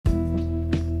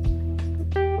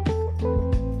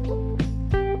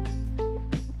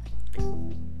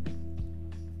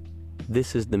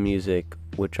This is the music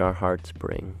which our hearts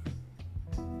bring.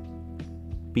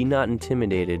 Be not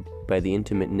intimidated by the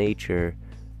intimate nature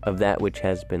of that which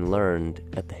has been learned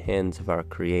at the hands of our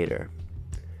Creator,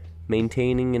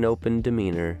 maintaining an open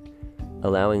demeanor,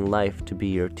 allowing life to be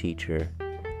your teacher,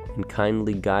 and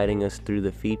kindly guiding us through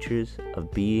the features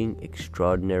of being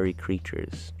extraordinary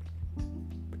creatures.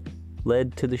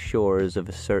 Led to the shores of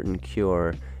a certain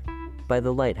cure by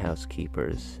the lighthouse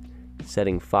keepers,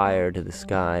 setting fire to the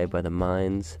sky by the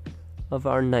minds of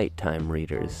our nighttime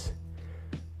readers,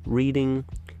 reading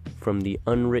from the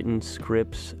unwritten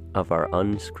scripts of our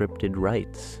unscripted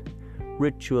rites,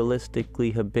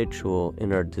 ritualistically habitual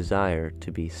in our desire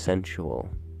to be sensual,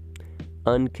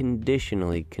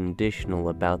 unconditionally conditional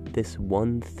about this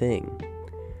one thing,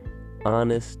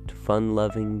 honest,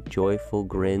 fun-loving, joyful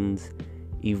grins,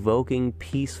 evoking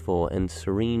peaceful and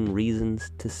serene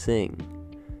reasons to sing,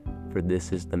 for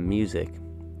this is the music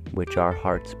which our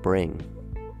hearts bring.